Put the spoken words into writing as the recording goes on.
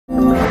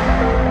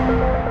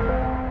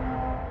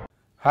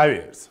Hi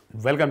viewers,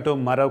 welcome to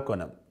Maro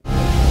Konam.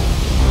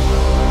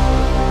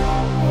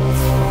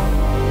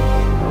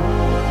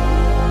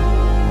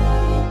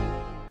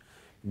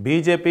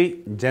 BJP,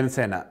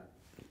 Janasena,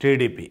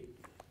 TDP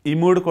ఈ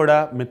మూడు కూడా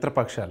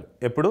మిత్రపక్షాలు.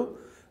 ఎప్పుడు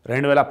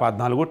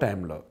 2014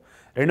 టైంలో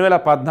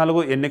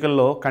 2014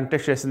 ఎన్నికల్లో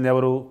కంటెస్ట్ చేసింది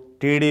ఎవరు?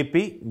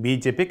 టీడీపీ,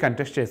 బీజేపీ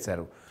కంటెస్ట్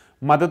చేశారు.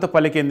 మద్దతు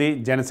పలికింది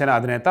జనసేన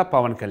అధినేత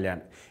పవన్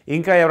కళ్యాణ్.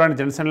 ఇంకా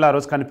ఎవరైనా జనసేనలో ఆ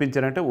రోజు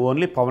కనిపించారంటే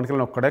ఓన్లీ పవన్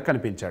కళ్యాణ్ ఒక్కడే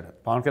కనిపించాడు.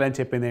 పవన్ కళ్యాణ్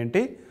చెప్పింది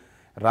ఏంటి?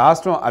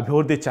 రాష్ట్రం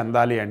అభివృద్ధి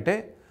చెందాలి అంటే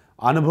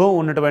అనుభవం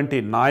ఉన్నటువంటి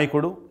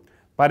నాయకుడు,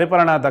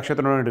 పరిపాలనా దక్షత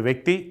ఉన్నటువంటి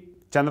వ్యక్తి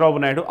చంద్రబాబు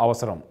నాయుడు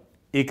అవసరం.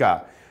 ఇక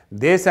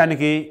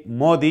దేశానికి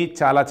మోదీ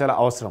చాలా చాలా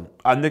అవసరం.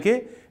 అందుకే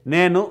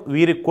నేను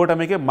వీరి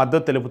కూటమికి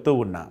మద్దతు తెలుపుతూ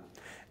ఉన్నా.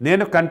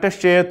 నేను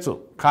కంటెస్ట్ చేయొచ్చు,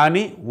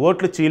 కానీ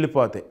ఓట్లు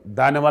చీలిపోతాయి.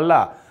 దానివల్ల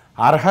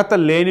అర్హత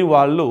లేని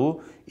వాళ్ళు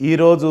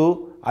ఈరోజు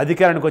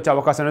అధికారానికి వచ్చే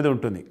అవకాశం అనేది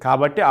ఉంటుంది.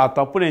 కాబట్టి ఆ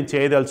తప్పు నేను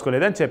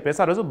చేయదలుచుకోలేదని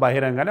చెప్పేసి ఆ రోజు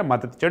బహిరంగానే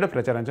మద్దతు చేయడం,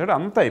 ప్రచారం చేయడం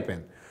అంతా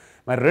అయిపోయింది.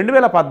 మరి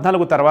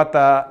 2014 తర్వాత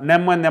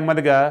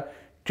నెమ్మదిగా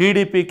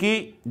టీడీపీకి,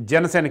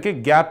 జనసేనకి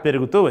గ్యాప్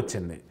పెరుగుతూ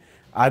వచ్చింది.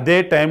 అదే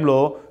టైంలో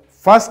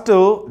ఫస్ట్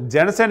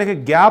జనసేనకి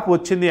గ్యాప్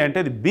వచ్చింది అంటే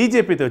అది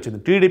బీజేపీతో వచ్చింది,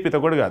 టీడీపీతో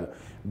కూడా కాదు.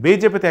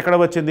 బీజేపీతో ఎక్కడ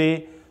వచ్చింది?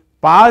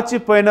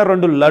 పాచిపోయిన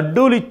 2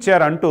 లడ్డూలు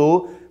ఇచ్చారంటూ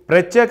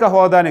ప్రత్యేక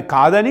హోదాని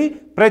కాదని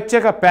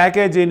ప్రత్యేక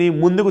ప్యాకేజీని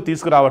ముందుకు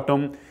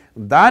తీసుకురావటం,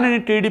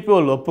 దానిని టీడీపీ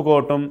వాళ్ళు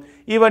ఒప్పుకోవటం,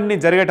 ఇవన్నీ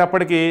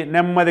జరిగేటప్పటికి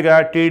నెమ్మదిగా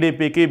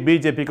టీడీపీకి,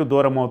 బీజేపీకి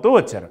దూరం అవుతూ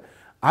వచ్చారు.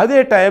 అదే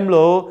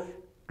టైంలో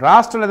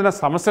రాష్ట్రంలో ఏదైనా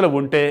సమస్యలు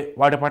ఉంటే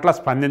వాటి పట్ల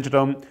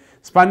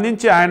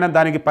స్పందించి ఆయన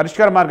దానికి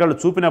పరిష్కార మార్గాలు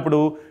చూపినప్పుడు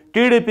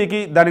టీడీపీకి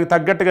దానికి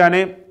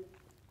తగ్గట్టుగానే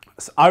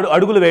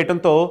అడుగులు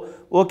వేయడంతో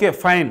ఓకే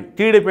ఫైన్,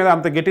 టీడీపీ మీద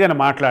అంత గట్టిగానే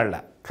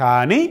మాట్లాడలే.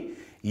 కానీ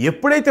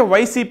ఎప్పుడైతే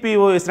వైసీపీ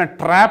వేసిన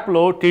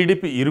ట్రాప్లో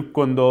టీడీపీ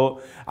ఇరుక్కుందో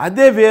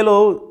అదే వేలో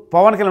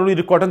పవన్ కళ్యాణ్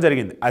ఇరుక్కోవడం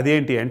జరిగింది.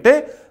 అదేంటి అంటే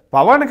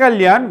పవన్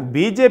కళ్యాణ్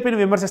బీజేపీని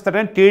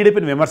విమర్శిస్తాడని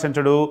టీడీపీని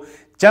విమర్శించడు.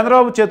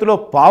 చంద్రబాబు చేతిలో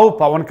పావు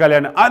పవన్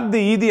కళ్యాణ్, అది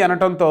ఇది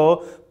అనటంతో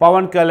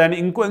పవన్ కళ్యాణ్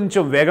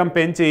ఇంకొంచెం వేగం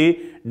పెంచి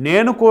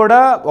నేను కూడా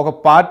ఒక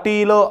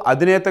పార్టీలో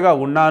అధినేతగా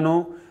ఉన్నాను,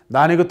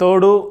 దానికి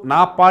తోడు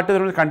నా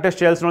పార్టీ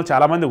కంటెస్ట్ చేయాల్సిన వాళ్ళు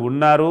చాలామంది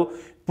ఉన్నారు,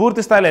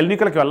 పూర్తి స్థాయిలో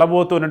ఎన్నికలకు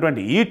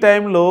వెళ్ళబోతున్నటువంటి ఈ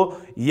టైంలో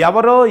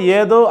ఎవరో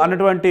ఏదో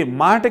అన్నటువంటి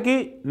మాటకి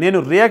నేను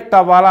రియాక్ట్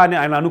అవ్వాలా అని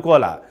ఆయన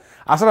అనుకోవాలా.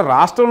 అసలు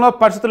రాష్ట్రంలో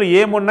పరిస్థితులు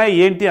ఏమున్నాయి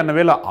ఏంటి అన్న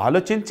వేళ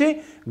ఆలోచించి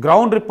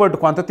గ్రౌండ్ రిపోర్ట్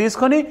కొంత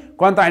తీసుకొని,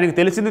 కొంత ఆయనకు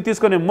తెలిసింది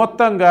తీసుకొని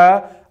మొత్తంగా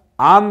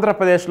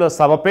ఆంధ్రప్రదేశ్లో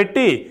సభ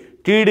పెట్టి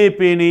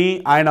టీడీపీని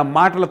ఆయన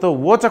మాటలతో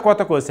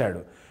ఊచకోత కోశాడు.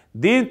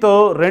 దీంతో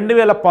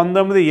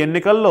 2019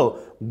 ఎన్నికల్లో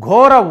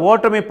ఘోర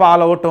ఓటమి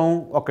పాలవటం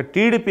ఒక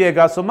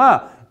టీడీపీగా సుమా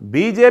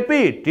బీజేపీ,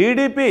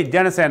 టీడీపీ,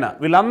 జనసేన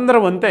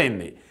వీళ్ళందరూ వంతే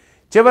అయింది.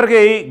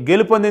 చివరికి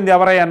గెలుపొందింది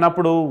ఎవరై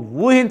అన్నప్పుడు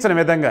ఊహించని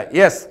విధంగా,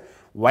 ఎస్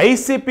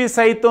వైసీపీ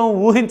సైతం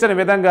ఊహించని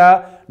విధంగా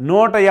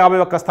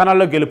 151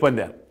 స్థానాల్లో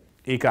గెలుపొందారు.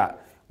 ఇక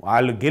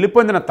వాళ్ళు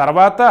గెలుపొందిన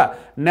తర్వాత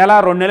నెల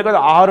 2 నెలలు కాదు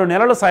 6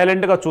 నెలలు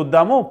సైలెంట్గా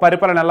చూద్దాము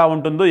పరిపాలన ఎలా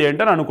ఉంటుందో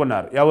ఏంటని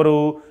అనుకున్నారు. ఎవరు?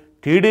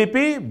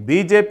 టీడీపీ,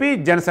 బీజేపీ,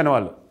 జనసేన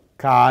వాళ్ళు.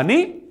 కానీ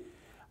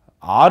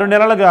 6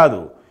 నెలలు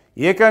కాదు,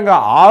 ఏకంగా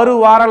 6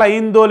 వారాలు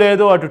అయిందో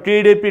లేదో అటు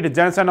టీడీపీ, ఇటు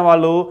జనసేన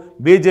వాళ్ళు,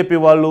 బీజేపీ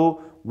వాళ్ళు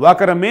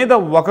ఒకరి మీద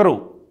ఒకరు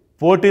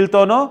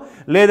పోటీలతోనో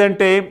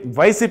లేదంటే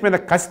వైసీపీ మీద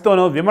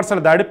కసితోనో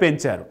విమర్శల దాడి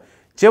పెంచారు.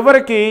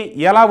 చివరికి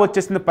ఎలా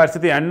వచ్చేసింది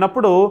పరిస్థితి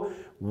అన్నప్పుడు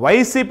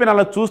వైసీపీని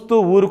అలా చూస్తూ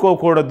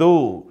ఊరుకోకూడదు,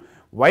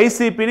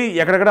 వైసీపీని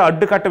ఎక్కడెక్కడ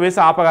అడ్డుకట్ట వేసి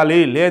ఆపగాలి,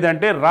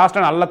 లేదంటే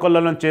రాష్ట్రాన్ని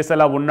అల్లకొల్లం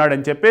చేసేలా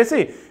ఉన్నాడని చెప్పేసి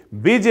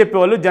బీజేపీ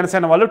వాళ్ళు,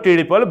 జనసేన వాళ్ళు,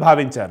 టీడీపీ వాళ్ళు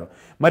భావించారు.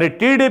 మరి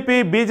టీడీపీ,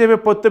 బీజేపీ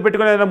పొత్తు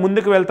పెట్టుకుని ఏదైనా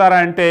ముందుకు వెళ్తారా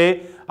అంటే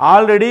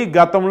ఆల్రెడీ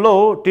గతంలో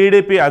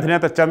టీడీపీ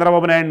అధినేత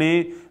చంద్రబాబు నాయుడిని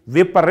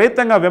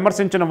విపరీతంగా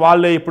విమర్శించిన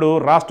వాళ్ళే ఇప్పుడు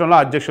రాష్ట్రంలో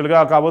అధ్యక్షులుగా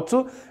కావచ్చు,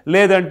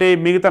 లేదంటే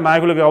మిగతా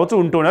నాయకులు కావచ్చు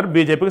ఉంటున్నారు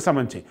బీజేపీకి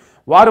సంబంధించి.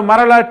 వారు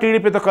మరలా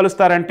టీడీపీతో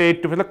కలుస్తారంటే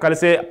టీడీపీతో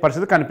కలిసే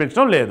పరిస్థితి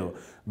కనిపించడం లేదు.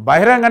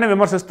 బహిరంగానే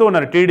విమర్శిస్తూ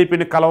ఉన్నారు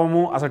టీడీపీని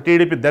కలవము, అసలు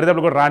టీడీపీ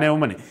దరిదాపులు కూడా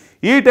రానివ్వమని.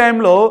 ఈ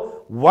టైంలో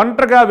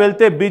ఒంటరిగా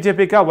వెళ్తే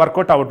బీజేపీకి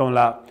వర్కౌట్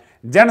అవటంలా,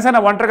 జనసేన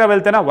ఒంటరిగా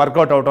వెళ్తేనే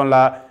వర్కౌట్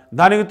అవటంలా.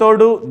 దానికి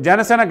తోడు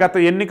జనసేన గత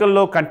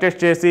ఎన్నికల్లో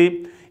కంటెస్ట్ చేసి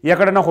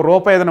ఎక్కడైనా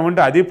 ₹1 ఏదైనా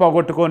ఉంటే అది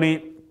పోగొట్టుకొని,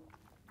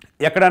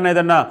 ఎక్కడన్నా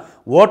ఏదన్నా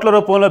ఓట్ల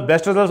రూపంలో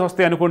బెస్ట్ రిజల్ట్స్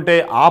వస్తాయి అనుకుంటే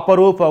ఆ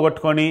పరువు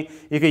పోగొట్టుకొని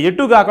ఇక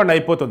ఎటు కాకుండా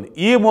అయిపోతుంది.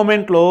 ఈ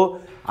మూమెంట్లో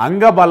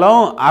అంగబలం,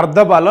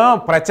 అర్ధబలం,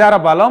 ప్రచార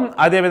బలం,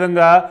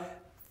 అదేవిధంగా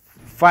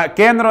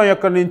కేంద్రం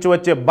యొక్క నుంచి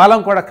వచ్చే బలం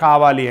కూడా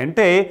కావాలి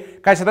అంటే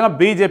ఖచ్చితంగా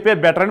బీజేపీ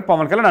బెటర్ అని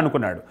పవన్ కళ్యాణ్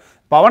అనుకున్నాడు.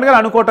 పవన్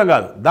కళ్యాణ్ అనుకోవటం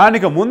కాదు,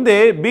 దానికి ముందే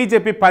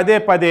బీజేపీ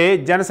పదే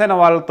జనసేన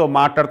వాళ్ళతో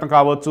మాట్లాడటం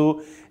కావచ్చు,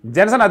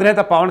 జనసేన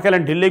అధినేత పవన్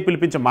కళ్యాణ్ ఢిల్లీకి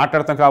పిలిపించి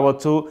మాట్లాడటం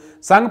కావచ్చు,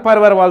 సంఘ్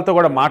పరివార్ వాళ్ళతో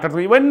కూడా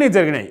మాట్లాడటం, ఇవన్నీ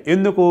జరిగినాయి.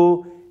 ఎందుకు?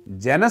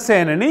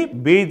 జనసేనని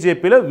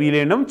బీజేపీలో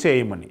విలీనం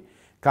చేయమని.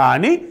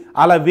 కానీ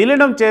అలా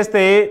విలీనం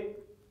చేస్తే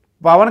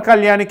పవన్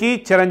కళ్యాణ్కి,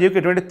 చిరంజీవికి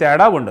ఎటువంటి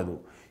తేడా ఉండదు.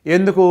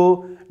 ఎందుకు?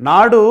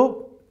 నాడు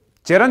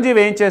చిరంజీవి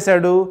ఏం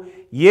చేశాడు?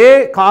 ఏ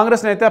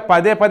కాంగ్రెస్ని అయితే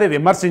పదే పదే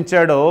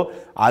విమర్శించాడో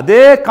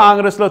అదే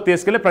కాంగ్రెస్లో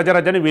తీసుకెళ్లి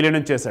ప్రజారాజ్యాన్ని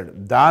విలీనం చేశాడు.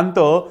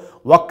 దాంతో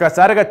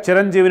ఒక్కసారిగా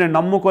చిరంజీవిని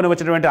నమ్ముకొని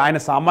వచ్చినటువంటి ఆయన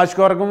సామాజిక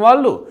వర్గం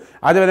వాళ్ళు,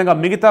 అదేవిధంగా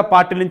మిగతా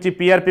పార్టీల నుంచి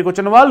పీఆర్పీకి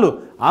వచ్చిన వాళ్ళు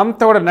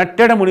అంతా కూడా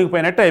నట్టేడ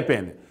మునిగిపోయినట్టు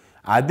అయిపోయింది.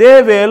 అదే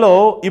వేలో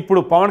ఇప్పుడు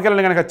పవన్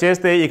కళ్యాణ్ కనుక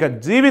చేస్తే ఇక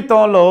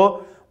జీవితంలో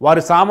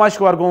వారి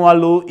సామాజిక వర్గం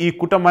వాళ్ళు ఈ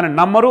కుటుంబాన్ని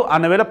నమ్మరు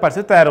అన్న వేళ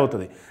పరిస్థితి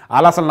తయారవుతుంది.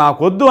 అలా అసలు నాకు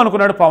వద్దు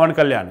అనుకున్నాడు పవన్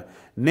కళ్యాణ్.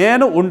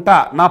 నేను ఉంటా,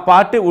 నా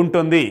పార్టీ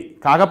ఉంటుంది,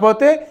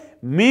 కాకపోతే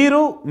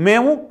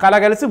మేము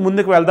కలగలిసి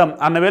ముందుకు వెళ్దాం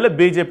అన్న వేళ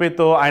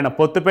బీజేపీతో ఆయన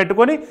పొత్తు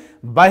పెట్టుకొని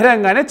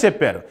బహిరంగానే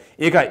చెప్పారు.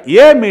 ఇక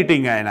ఏ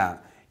మీటింగ్ అయినా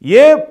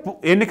ఏ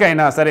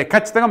ఎన్నికైనా సరే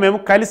ఖచ్చితంగా మేము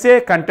కలిసే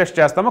కంటెస్ట్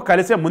చేస్తాము,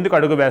 కలిసే ముందుకు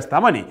అడుగు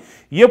వేస్తామని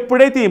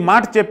ఎప్పుడైతే ఈ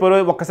మాట చెప్పారో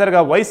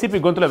ఒక్కసారిగా వైసీపీ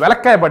గొంతులో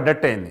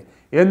వెలక్కాయబడ్డట్టయింది.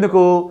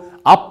 ఎందుకు?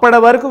 అప్పటి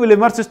వరకు వీళ్ళు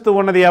విమర్శిస్తూ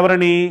ఉన్నది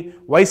ఎవరని?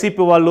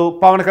 వైసీపీ వాళ్ళు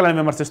పవన్ కళ్యాణ్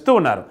విమర్శిస్తూ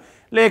ఉన్నారు.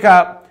 లేక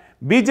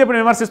బీజేపీని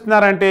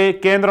విమర్శిస్తున్నారంటే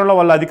కేంద్రంలో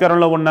వాళ్ళు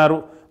అధికారంలో ఉన్నారు.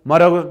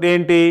 మరొకటి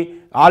ఏంటి,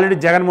 ఆల్రెడీ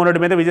జగన్మోహన్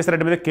రెడ్డి మీద, విజయసాయి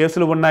రెడ్డి మీద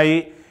కేసులు ఉన్నాయి,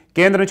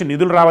 కేంద్రం నుంచి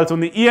నిధులు రావాల్సి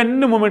ఉంది. ఈ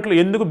అన్ని మూమెంట్లు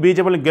ఎందుకు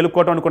బీజేపీని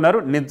గెలుపుకోవటం అనుకున్నారు?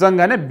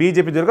 నిజంగానే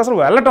బీజేపీ దగ్గర అసలు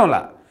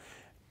వెళ్ళటంలా.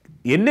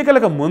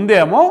 ఎన్నికలకు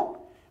ముందేమో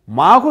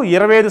మాకు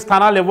 25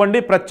 స్థానాలు ఇవ్వండి,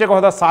 ప్రత్యేక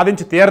హోదా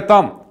సాధించి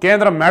తీరుతాం,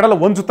 కేంద్రం మెడలు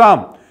వంచుతాం,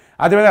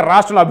 అదేవిధంగా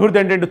రాష్ట్రంలో అభివృద్ధి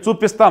ఏంటంటే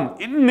చూపిస్తాం,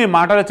 ఇన్ని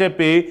మాటలు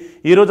చెప్పి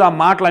ఈరోజు ఆ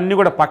మాటలన్నీ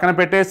కూడా పక్కన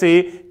పెట్టేసి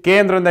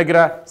కేంద్రం దగ్గర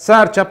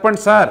సార్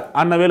చెప్పండి సార్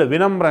అన్న వేళ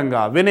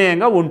వినమ్రంగా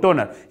వినయంగా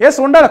ఉంటున్నారు. ఎస్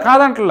ఉండాలి,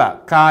 కాదంటలా.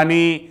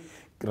 కానీ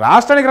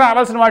రాష్ట్రానికి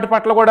రావాల్సిన వాటి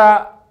పట్ల కూడా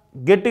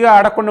గట్టిగా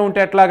అడగకుండా ఉంటే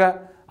ఎట్లాగా?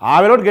 ఆ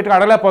వేళ కూడా గట్టిగా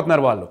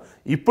అడగలేకపోతున్నారు వాళ్ళు.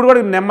 ఇప్పుడు కూడా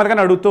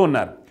నెమ్మదిగానే అడుగుతూ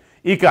ఉన్నారు.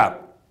 ఇక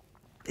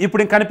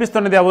ఇప్పుడు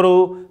కనిపిస్తున్నది ఎవరు?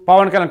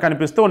 పవన్ కళ్యాణ్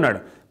కనిపిస్తూ ఉన్నాడు.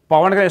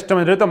 పవన్ కళ్యాణ్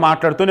ఇష్టమైన రీతితో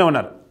మాట్లాడుతూనే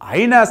ఉన్నారు.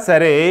 అయినా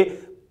సరే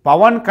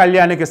పవన్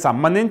కళ్యాణ్కి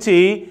సంబంధించి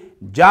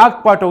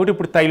జాక్పాట్ ఒకటి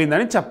ఇప్పుడు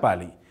తగిలిందని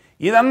చెప్పాలి.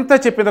 ఇదంతా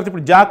చెప్పిన తర్వాత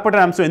ఇప్పుడు జాక్పాట్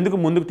అనే అంశం ఎందుకు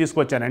ముందుకు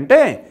తీసుకొచ్చానంటే,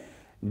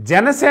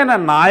 జనసేన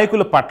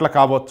నాయకుల పట్ల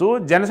కావచ్చు,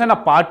 జనసేన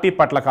పార్టీ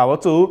పట్ల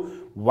కావచ్చు,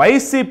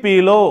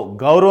 వైసీపీలో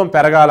గౌరవం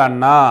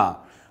పెరగాలన్నా,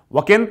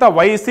 ఒకంత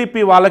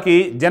వైసీపీ వాళ్ళకి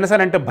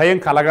జనసేన అంటే భయం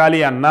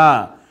కలగాలి అన్నా,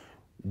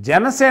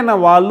 జనసేన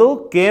వాళ్ళు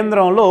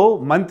కేంద్రంలో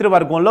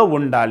మంత్రివర్గంలో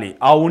ఉండాలి.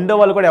 ఆ ఉండే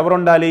వాళ్ళు కూడా ఎవరు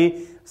ఉండాలి?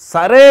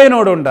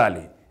 సరైనోడు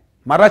ఉండాలి.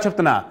 మరలా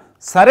చెప్తున్నా,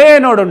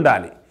 సరైనోడు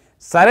ఉండాలి.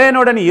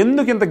 సరైనోడని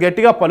ఎందుకు ఇంత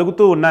గట్టిగా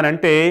పలుకుతూ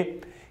ఉన్నానంటే,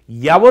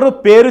 ఎవరు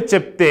పేరు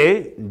చెప్తే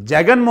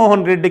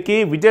జగన్మోహన్ రెడ్డికి,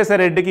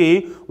 విజయసాయి రెడ్డికి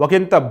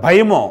ఒకంత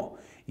భయమో,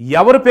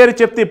 ఎవరు పేరు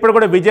చెప్తే ఇప్పుడు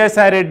కూడా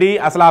విజయసాయి రెడ్డి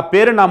అసలు ఆ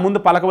పేరు నా ముందు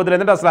పలకవద్దు,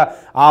 లేదంటే అసలు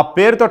ఆ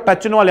పేరుతో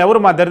టచ్ ఉన్న వాళ్ళు ఎవరు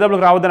మా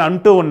దరిదాపులకు రావద్దని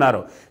అంటూ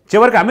ఉన్నారు.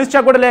 చివరికి అమిత్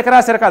షా కూడా లేఖ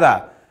రాశారు కదా.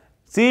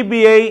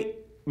 సిబిఐ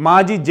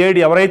మాజీ జేడీ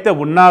ఎవరైతే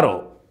ఉన్నారో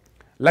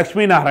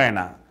లక్ష్మీనారాయణ,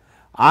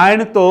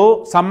 ఆయనతో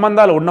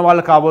సంబంధాలు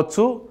ఉన్నవాళ్ళు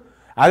కావచ్చు,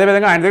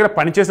 అదేవిధంగా ఆయన దగ్గర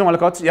పనిచేసిన వాళ్ళు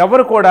కావచ్చు,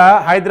 ఎవరు కూడా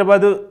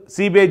హైదరాబాదు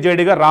సిబిఐ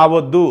జేడీగా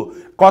రావద్దు,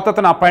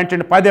 కొత్తతను అపాయింట్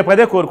చేయండి పదే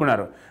పదే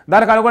కోరుకున్నారు.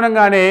 దానికి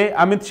అనుగుణంగానే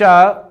అమిత్ షా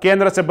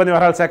కేంద్ర సిబ్బంది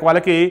వ్యవహారాల శాఖ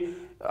వాళ్ళకి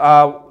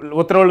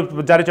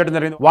ఉత్తర్వులు జారీ చేయడం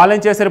జరిగింది. వాళ్ళు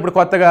ఏం చేశారు? ఇప్పుడు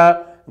కొత్తగా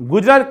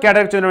గుజరాత్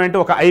కేటగిరీకి చెందినటువంటి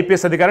ఒక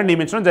ఐపీఎస్ అధికారిని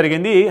నియమించడం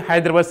జరిగింది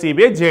హైదరాబాద్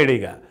సిబిఐ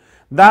జేడీగా.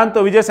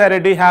 దాంతో విజయసాయి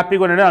రెడ్డి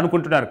హ్యాపీగా ఉన్నాడని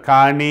అనుకుంటున్నారు.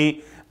 కానీ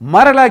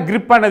మరలా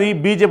గ్రిప్ అన్నది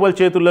బీజేపీ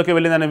చేతుల్లోకి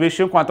వెళ్ళిందనే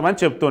విషయం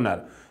కొంతమంది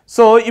చెప్తున్నారు.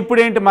 సో ఇప్పుడు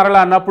ఏంటి మరలా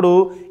అన్నప్పుడు,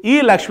 ఈ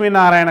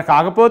లక్ష్మీనారాయణ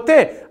కాకపోతే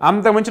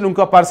అంతకుమించిన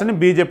ఇంకో పర్సన్ని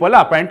బీజేపీ వాళ్ళు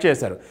అపాయింట్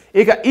చేశారు.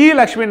 ఇక ఈ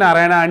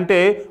లక్ష్మీనారాయణ అంటే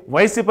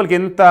వైసీపీకి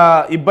ఎంత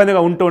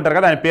ఇబ్బందిగా ఉంటూ ఉంటారు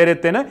కదా, ఆయన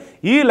పేరెత్తేనే.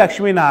 ఈ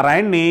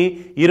లక్ష్మీనారాయణని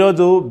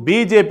ఈరోజు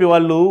బీజేపీ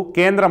వాళ్ళు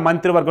కేంద్ర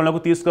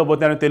మంత్రివర్గంలోకి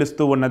తీసుకోబోతారని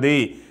తెలుస్తూ ఉన్నది.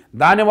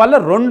 దానివల్ల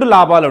 2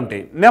 లాభాలు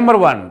ఉంటాయి. నెంబర్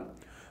 1,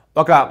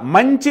 ఒక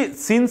మంచి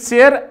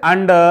సిన్సియర్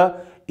అండ్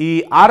ఈ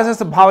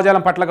ఆర్ఎస్ఎస్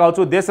భావజాలం పట్ల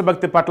కావచ్చు,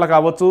 దేశభక్తి పట్ల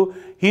కావచ్చు,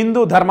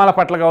 హిందూ ధర్మాల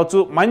పట్ల కావచ్చు,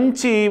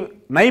 మంచి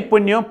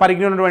నైపుణ్యం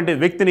పరిజ్ఞానం ఉన్నటువంటి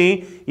వ్యక్తిని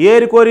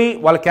ఏరుకోరి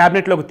వాళ్ళ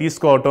క్యాబినెట్లోకి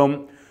తీసుకోవటం,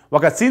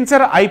 ఒక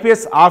సిన్సియర్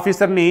ఐపీఎస్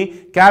ఆఫీసర్ని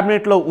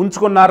క్యాబినెట్లో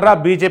ఉంచుకున్నారా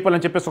బీజేపీలు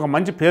అని చెప్పేసి ఒక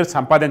మంచి పేరు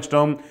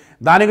సంపాదించడం.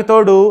 దానికి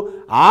తోడు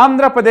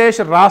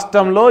ఆంధ్రప్రదేశ్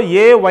రాష్ట్రంలో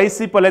ఏ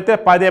వైసీపీలు అయితే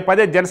పదే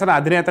పదే జనసేన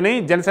అధినేతని,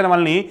 జనసేన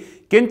వాళ్ళని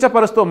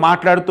కించపరుస్తూ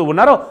మాట్లాడుతూ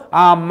ఉన్నారో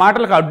ఆ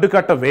మాటలకు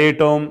అడ్డుకట్ట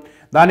వేయటం.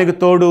 దానికి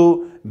తోడు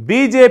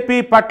బీజేపీ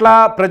పట్ల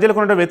ప్రజలకు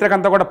ఉన్న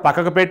వ్యతిరేకంతా కూడా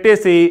పక్కకు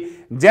పెట్టేసి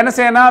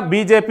జనసేన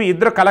బీజేపీ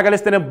ఇద్దరు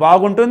కలగలిస్తేనే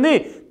బాగుంటుంది,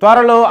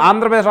 త్వరలో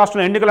ఆంధ్రప్రదేశ్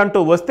రాష్ట్రంలో ఎన్నికలు అంటూ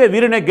వస్తే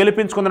వీరినే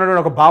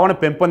గెలిపించుకుందన్నటువంటి ఒక భావన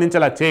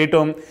పెంపొందించేలా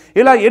చేయటం.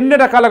 ఇలా ఎన్ని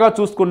రకాలుగా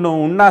చూసుకున్న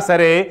ఉన్నా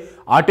సరే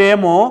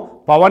అటేమో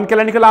పవన్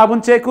కళ్యాణ్కి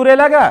లాభం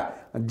చేకూరేలాగా,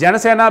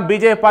 జనసేన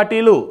బీజేపీ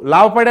పార్టీలు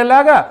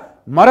లాభపడేలాగా,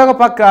 మరొక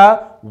పక్క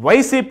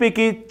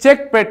వైసీపీకి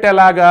చెక్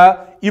పెట్టేలాగా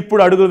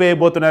ఇప్పుడు అడుగు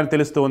వేయబోతున్నారని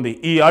తెలుస్తుంది.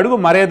 ఈ అడుగు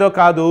మరేదో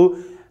కాదు,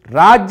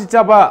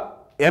 రాజ్యసభ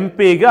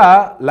ఎంపీగా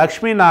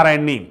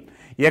లక్ష్మీనారాయణని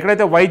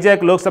ఎక్కడైతే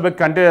వైజాగ్ లోక్సభకి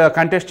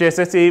కంటెస్ట్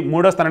చేసేసి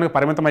 3వ స్థానానికి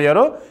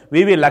పరిమితమయ్యారో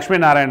వివి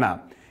Lakshminarayana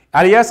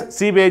alias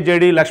CBI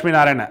JD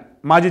Lakshminarayana,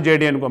 మాజీ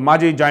జేడీ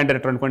మాజీ జాయింట్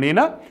డైరెక్టర్ అనుకోండి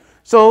ఈయన.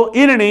 సో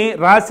ఈయనని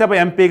రాజ్యసభ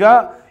ఎంపీగా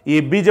ఈ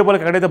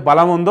బీజేపీలకు ఎక్కడైతే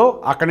బలం ఉందో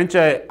అక్కడి నుంచి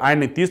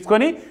ఆయన్ని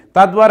తీసుకొని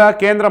తద్వారా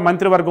కేంద్ర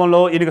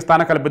మంత్రివర్గంలో ఈయనకి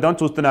స్థానం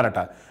కల్పిద్దామని చూస్తున్నారట.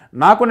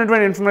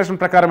 నాకున్నటువంటి ఇన్ఫర్మేషన్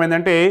ప్రకారం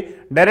ఏంటంటే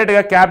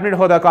డైరెక్ట్గా క్యాబినెట్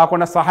హోదా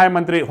కాకుండా సహాయ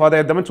మంత్రి హోదా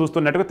ఇద్దామని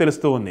చూస్తున్నట్టుగా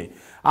తెలుస్తూ ఉంది.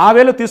 ఆ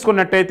వేళ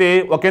తీసుకున్నట్టయితే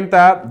ఒకంత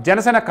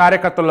జనసేన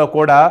కార్యకర్తల్లో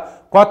కూడా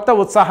కొత్త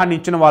ఉత్సాహాన్ని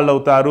ఇచ్చిన వాళ్ళు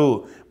అవుతారు.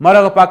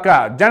 మరొక పక్క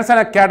జనసేన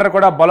క్యాడర్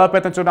కూడా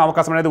బలోపేతం చేయడం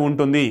అవకాశం అనేది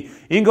ఉంటుంది.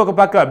 ఇంకొక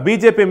పక్క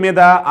బీజేపీ మీద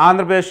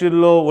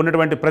ఆంధ్రప్రదేశ్లో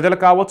ఉన్నటువంటి ప్రజలు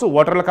కావచ్చు,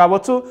 ఓటర్లు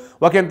కావచ్చు,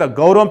 ఒకంత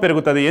గౌరవం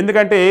పెరుగుతుంది.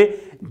 ఎందుకంటే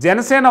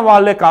జనసేన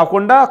వాళ్ళే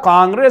కాకుండా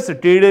కాంగ్రెస్,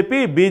 టీడీపీ,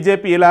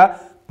 బీజేపీ ఇలా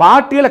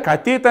పార్టీలకు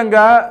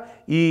అతీతంగా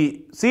ఈ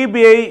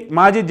సిబిఐ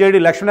మాజీ జేడీ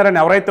లక్ష్మీనారాయణ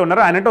ఎవరైతే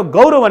ఉన్నారో ఆయనంటే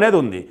గౌరవం అనేది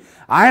ఉంది.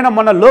 ఆయన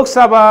మొన్న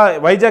లోక్సభ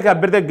వైజాగ్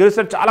అభ్యర్థిగా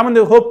గెలిస్తే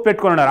చాలామంది హోప్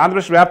పెట్టుకుని ఉన్నారు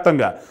ఆంధ్రప్రదేశ్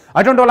వ్యాప్తంగా.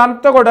 అటువంటి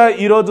వాళ్ళంతా కూడా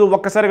ఈరోజు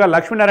ఒక్కసారిగా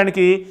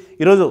లక్ష్మీనారాయణకి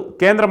ఈరోజు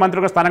కేంద్ర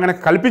మంత్రిగా స్థానంగా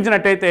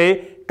కల్పించినట్టయితే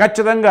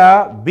ఖచ్చితంగా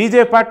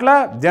బీజేపీ పట్ల,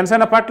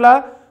 జనసేన పట్ల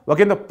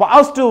ఒకంత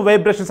పాజిటివ్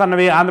వైబ్రేషన్స్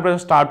అన్నవి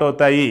ఆంధ్రప్రదేశ్ స్టార్ట్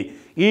అవుతాయి.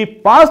 ఈ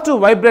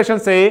పాజిటివ్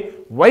వైబ్రేషన్సే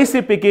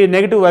వైసీపీకి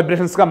నెగిటివ్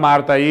వైబ్రేషన్స్గా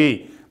మారుతాయి.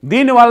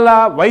 దీనివల్ల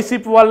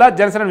వైసీపీ వల్ల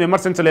జనసేన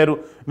విమర్శించలేరు,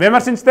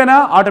 విమర్శించితేనా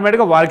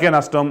ఆటోమేటిక్గా వారికే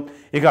నష్టం.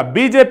 ఇక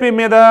బీజేపీ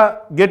మీద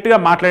గట్టిగా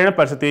మాట్లాడిన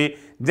పరిస్థితి,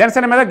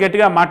 జనసేన మీద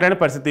గట్టిగా మాట్లాడిన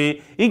పరిస్థితి,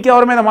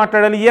 ఇంకెవరి మీద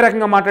మాట్లాడాలి, ఏ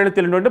రకంగా మాట్లాడాలి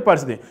తెలియనటువంటి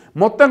పరిస్థితి.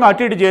 మొత్తంగా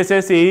అటు ఇటు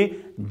చేసేసి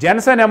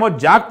జనసేన ఏమో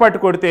జాక్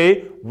పట్టు కొడితే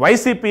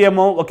వైసీపీ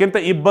ఏమో ఒకంత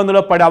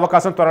ఇబ్బందులో పడే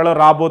అవకాశం త్వరలో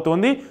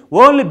రాబోతుంది.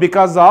 ఓన్లీ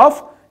బికాజ్ ఆఫ్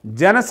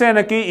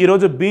జనసేనకి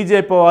ఈరోజు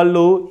బీజేపీ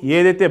వాళ్ళు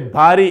ఏదైతే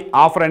భారీ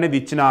ఆఫర్ అనేది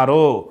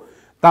ఇచ్చినారో,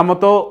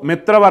 తమతో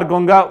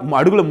మిత్రవర్గంగా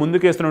అడుగులు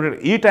ముందుకేస్తున్న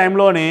ఈ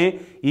టైంలోనే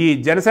ఈ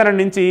జనసేన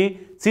నుంచి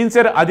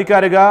సిన్సియర్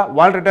అధికారిగా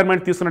వాళ్ళ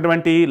రిటైర్మెంట్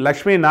తీసుకున్నటువంటి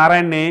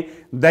లక్ష్మీనారాయణని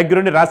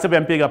దగ్గరుండి రాజ్యసభ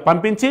ఎంపీగా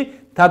పంపించి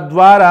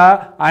తద్వారా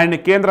ఆయన్ని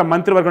కేంద్ర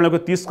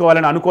మంత్రివర్గంలోకి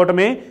తీసుకోవాలని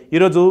అనుకోవటమే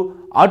ఈరోజు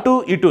అటు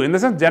ఇటు ఇన్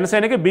ద సెన్స్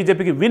జనసేనకి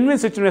బీజేపీకి విన్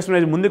విన్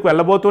సిచ్యువేషన్ ముందుకు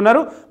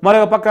వెళ్ళబోతున్నారు.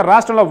 మరొక పక్క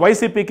రాష్ట్రంలో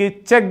వైసీపీకి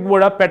చెక్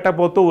కూడా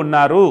పెట్టబోతూ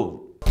ఉన్నారు.